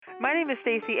My name is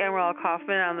Stacey Emerald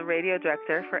Kaufman. I'm the radio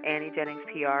director for Annie Jennings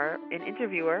PR, an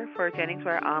interviewer for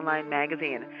JenningsWire Online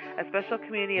Magazine, a special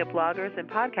community of bloggers and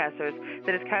podcasters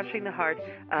that is capturing the heart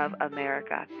of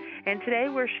America. And today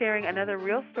we're sharing another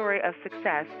real story of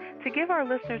success to give our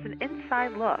listeners an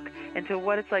inside look into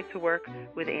what it's like to work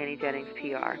with Annie Jennings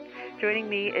PR. Joining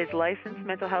me is licensed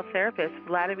mental health therapist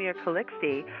Vladimir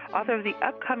Kalixty, author of the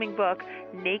upcoming book,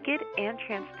 Naked and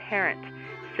Transparent: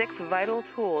 6 Vital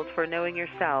Tools for Knowing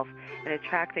Yourself and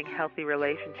Attracting Healthy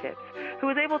Relationships, who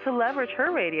was able to leverage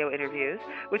her radio interviews,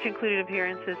 which included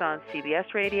appearances on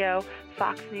CBS Radio,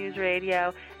 Fox News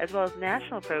Radio, as well as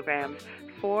national programs,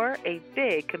 for a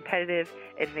big competitive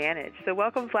advantage. So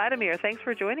welcome, Vladimir. Thanks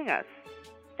for joining us.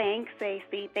 Thanks,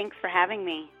 Stacey. Thanks for having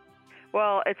me.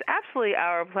 Well, it's absolutely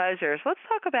our pleasure. So let's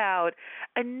talk about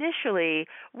initially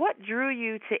what drew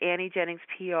you to Annie Jennings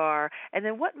PR, and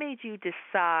then what made you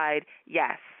decide,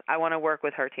 yes, I want to work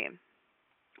with her team.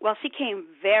 Well, she came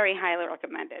very highly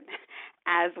recommended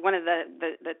as one of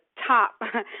the top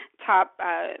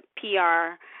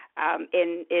PR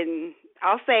in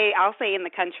I'll say in the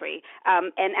country.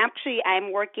 And actually,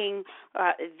 I'm working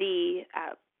the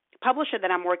publisher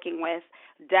that I'm working with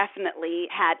definitely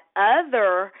had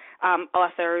other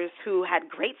authors who had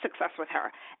great success with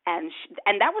her, and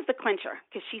that was the clincher,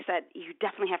 because she said you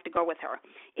definitely have to go with her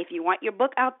if you want your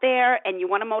book out there and you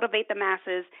want to motivate the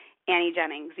masses. Annie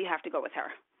Jennings, you have to go with her.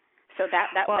 So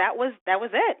that was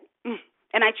it,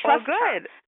 and I trust her.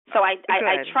 So I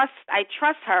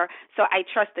trust her. So I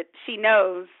trust that she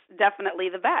knows definitely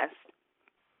the best.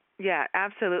 Yeah,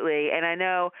 absolutely. And I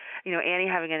know, Annie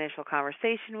having an initial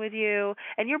conversation with you,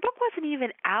 and your book wasn't even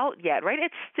out yet, right?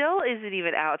 It still isn't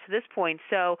even out to this point.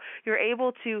 So you're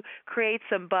able to create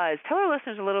some buzz. Tell our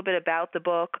listeners a little bit about the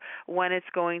book, when it's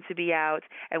going to be out,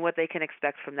 and what they can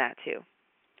expect from that too.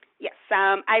 Yes,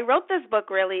 I wrote this book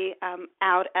really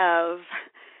out of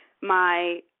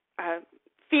my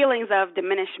feelings of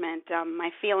diminishment, my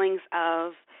feelings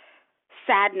of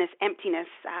sadness, emptiness,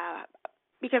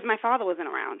 because my father wasn't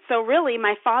around. So really,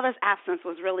 my father's absence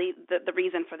was really the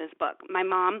reason for this book. My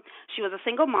mom, she was a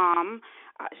single mom.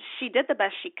 She did the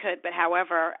best she could, but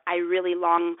however, I really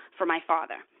long for my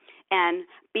father. And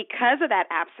because of that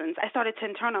absence, I started to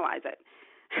internalize it.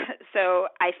 So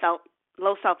I felt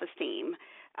low self-esteem.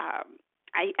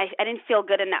 I didn't feel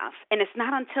good enough. And it's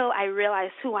not until I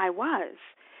realized who I was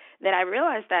that I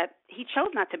realized that he chose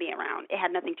not to be around. It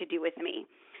had nothing to do with me.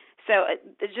 So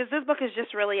this book is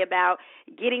just really about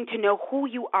getting to know who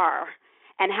you are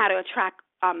and how to attract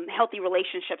healthy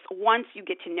relationships once you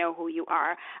get to know who you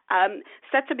are.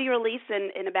 Set to be released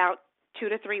in about 2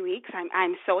 to 3 weeks.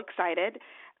 I'm so excited.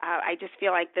 I just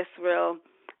feel like this will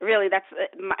really.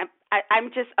 I'm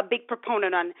just a big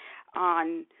proponent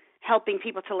on helping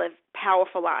people to live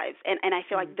powerful lives, and I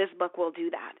feel like this book will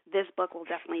do that. This book will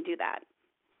definitely do that.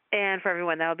 And for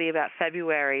everyone, that will be about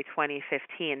February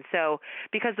 2015. So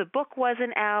because the book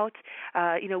wasn't out,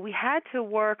 we had to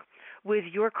work with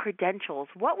your credentials.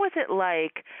 What was it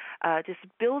like just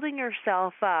building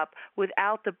yourself up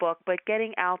without the book, but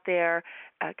getting out there,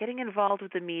 getting involved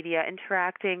with the media,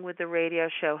 interacting with the radio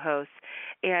show hosts,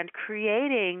 and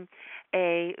creating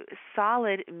a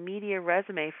solid media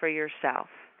resume for yourself?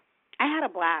 I had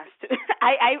a blast.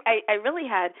 I really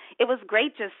had. It was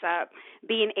great just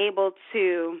being able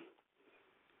to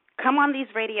come on these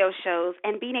radio shows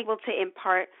and being able to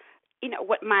impart,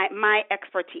 what my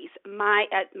expertise, my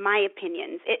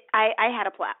opinions. I had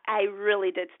a blast. I really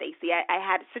did, Stacey. I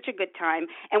had such a good time.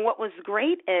 And what was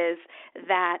great is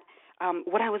that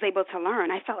what I was able to learn,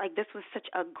 I felt like this was such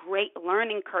a great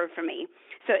learning curve for me.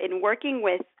 So in working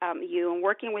with you and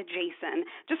working with Jason,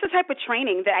 just the type of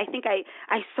training that I think I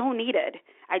so needed,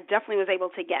 I definitely was able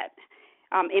to get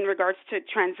in regards to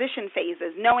transition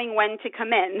phases, knowing when to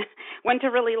come in, when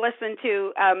to really listen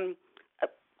to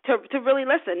really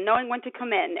listen, knowing when to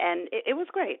come in. And it was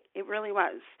great. It really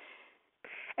was.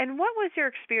 And what was your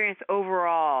experience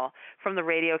overall from the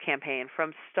radio campaign,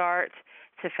 from start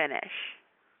to finish?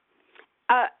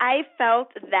 I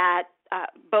felt that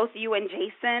both you and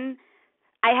Jason,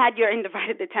 I had your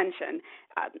undivided attention.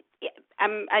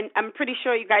 I'm pretty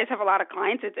sure you guys have a lot of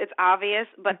clients. It's obvious,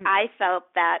 but I felt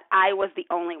that I was the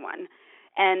only one,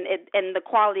 and the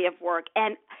quality of work.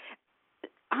 And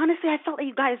honestly, I felt that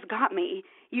you guys got me.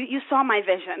 You saw my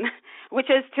vision, which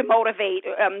is to motivate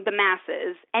the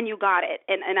masses, and you got it.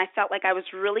 And I felt like I was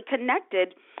really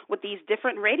connected with these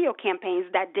different radio campaigns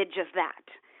that did just that.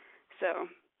 So,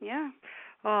 yeah.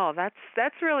 Oh,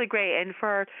 that's really great. And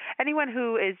for anyone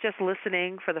who is just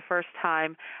listening for the first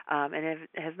time and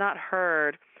has not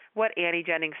heard what Annie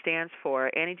Jennings stands for.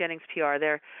 Annie Jennings PR,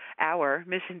 our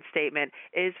mission statement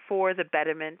is for the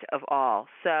betterment of all.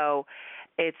 So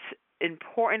it's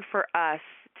important for us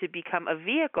to become a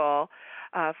vehicle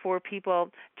for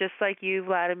people just like you,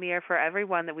 Vladimir, for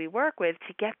everyone that we work with,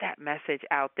 to get that message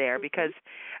out there, because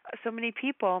so many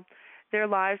people, their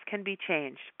lives can be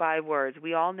changed by words.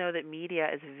 We all know that media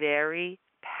is very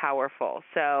powerful.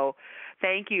 So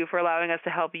thank you for allowing us to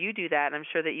help you do that, and I'm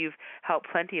sure that you've helped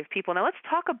plenty of people. Now let's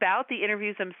talk about the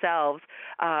interviews themselves.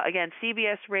 Again,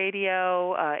 CBS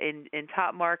Radio in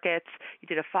top markets. You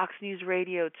did a Fox News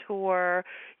Radio tour.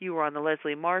 You were on the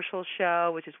Leslie Marshall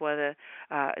Show, which is one of the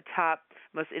top,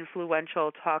 most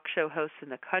influential talk show hosts in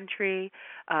the country,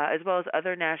 as well as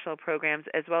other national programs,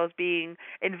 as well as being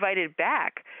invited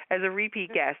back as a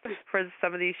repeat guest for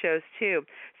some of these shows too.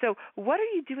 So what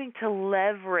are you doing to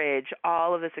leverage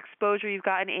all of this exposure you've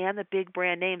gotten and the big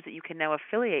brand names that you can now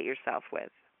affiliate yourself with?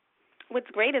 What's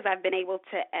great is I've been able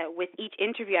to, with each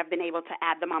interview, I've been able to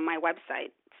add them on my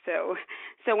website. So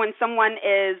when someone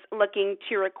is looking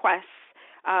to request,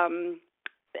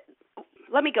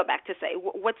 let me go back to say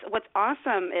what's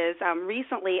awesome is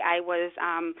recently I was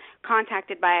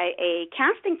contacted by a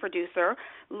casting producer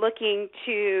looking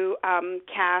to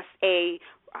cast a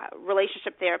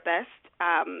relationship therapist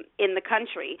in the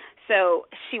country. So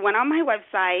she went on my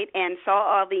website and saw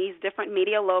all these different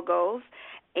media logos,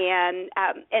 and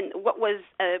what was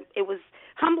it was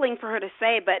humbling for her to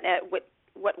say, but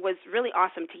what was really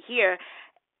awesome to hear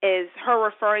is her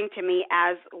referring to me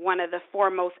as one of the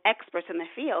foremost experts in the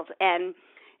field, and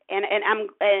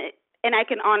I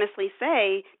can honestly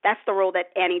say that's the role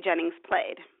that Annie Jennings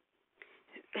played.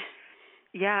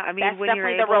 Yeah, I mean, that's when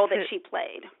definitely you're able the role to, that she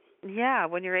played. Yeah,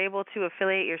 when you're able to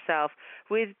affiliate yourself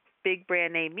with big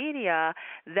brand name media,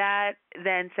 that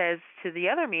then says to the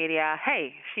other media,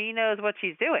 hey, she knows what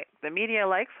she's doing. The media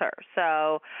likes her.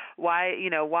 So why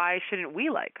shouldn't we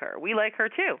like her? We like her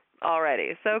too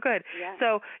already. So good. Yeah.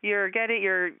 So you're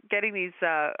getting these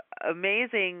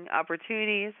amazing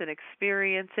opportunities and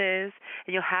experiences,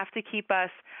 and you'll have to keep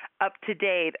us up to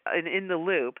date and in the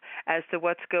loop as to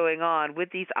what's going on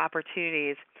with these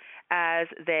opportunities as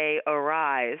they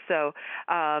arise. So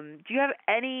do you have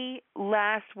any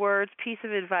last words, piece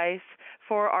of advice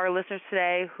for our listeners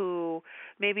today who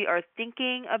maybe are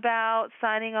thinking about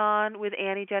signing on with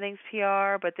Annie Jennings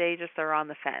PR, but they just are on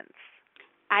the fence?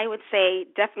 I would say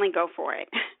definitely go for it.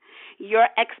 Your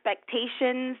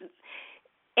expectations,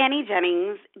 Annie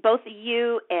Jennings, both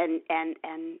you and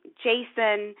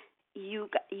Jason, you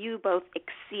both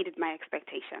exceeded my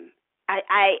expectation.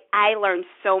 I learned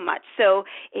so much. So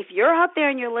if you're out there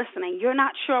and you're listening, you're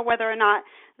not sure whether or not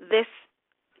this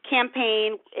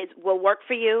campaign will work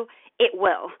for you, it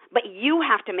will. But you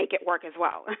have to make it work as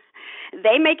well.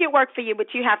 They make it work for you,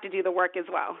 but you have to do the work as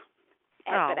well.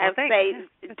 I would say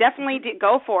definitely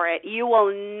go for it. You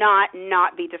will not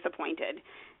be disappointed.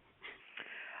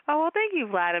 Oh, well, thank you,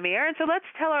 Vladimir. And so let's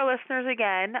tell our listeners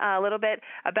again a little bit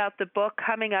about the book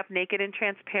coming up, Naked and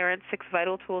Transparent, 6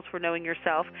 Vital Tools for Knowing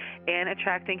Yourself and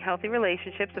Attracting Healthy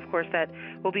Relationships. Of course, that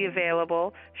will be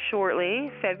available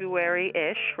shortly,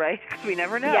 February-ish, right? Because we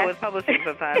never know with publishing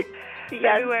sometimes.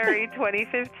 February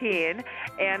 2015.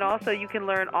 And also you can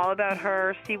learn all about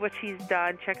her, see what she's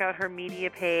done, check out her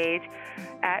media page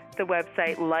at the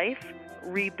website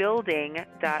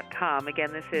liferebuilding.com.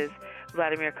 Again, this is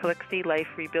Vladimir Kalixny,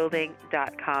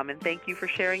 liferebuilding.com, and thank you for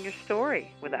sharing your story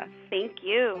with us. Thank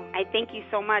you. I thank you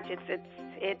so much.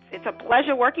 It's a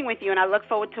pleasure working with you, and I look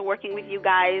forward to working with you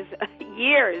guys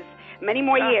many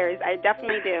more years. I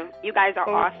definitely do. You guys are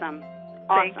awesome.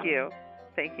 Thank you.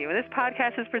 Thank you. And this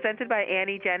podcast is presented by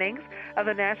Annie Jennings of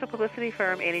the national publicity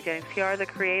firm Annie Jennings PR, the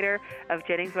creator of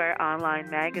Jennings Wire Online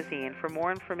Magazine. For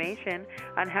more information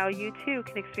on how you, too,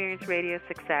 can experience radio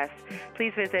success,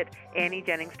 please visit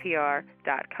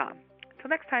AnnieJenningsPR.com. Until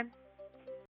next time.